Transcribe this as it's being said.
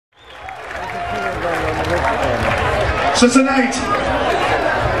So tonight,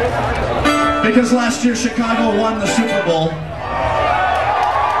 because last year Chicago won the Super Bowl,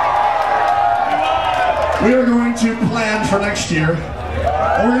 we are going to plan for next year.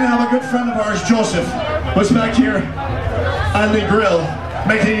 And we're going to have a good friend of ours, Joseph, who's back here on the grill,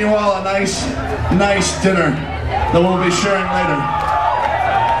 making you all a nice dinner that we'll be sharing later.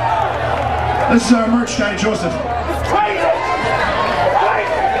 This is our merch guy, Joseph.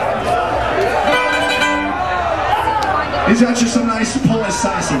 He's got you some nice Polish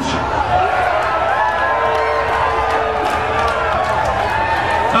sausage.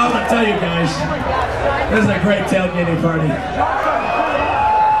 I'm gonna tell you guys, this is a great tailgating party.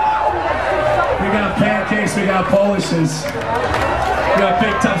 We got pancakes, we got Polishes, we got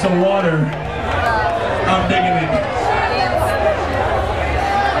big tubs of water. I'm digging it.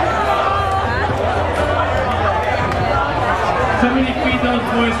 Somebody feed those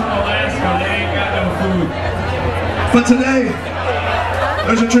boys from Alaska, they ain't got no food. But today,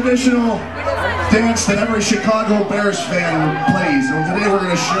 there's a traditional dance that every Chicago Bears fan plays. And today we're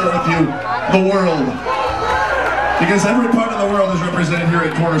going to share with you the world. Because every part of the world is represented here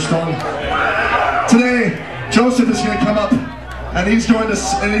at Cornerstone. Today, Joseph is going to come up and he's going to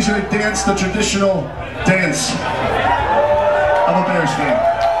dance the traditional dance of a Bears fan.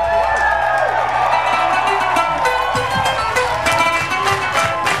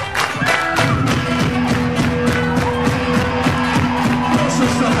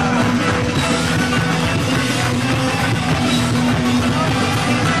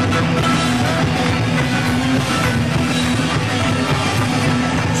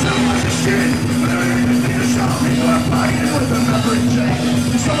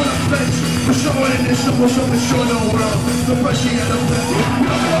 We'll show the world the pressure and the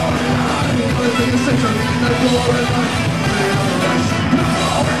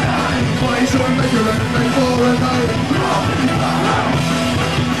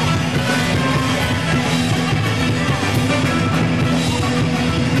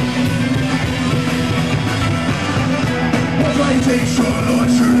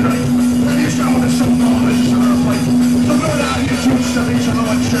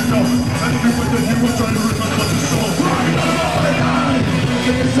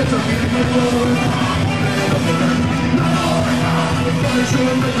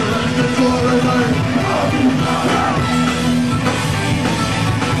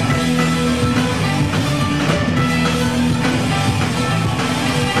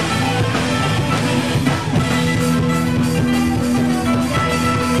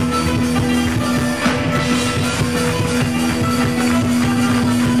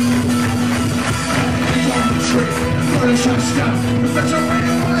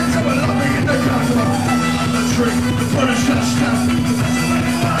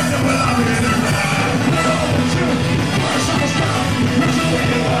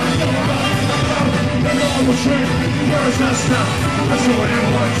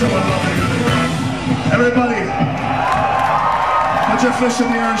Everybody, put your fist in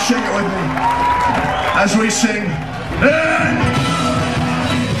the air and shake it with me as we sing. And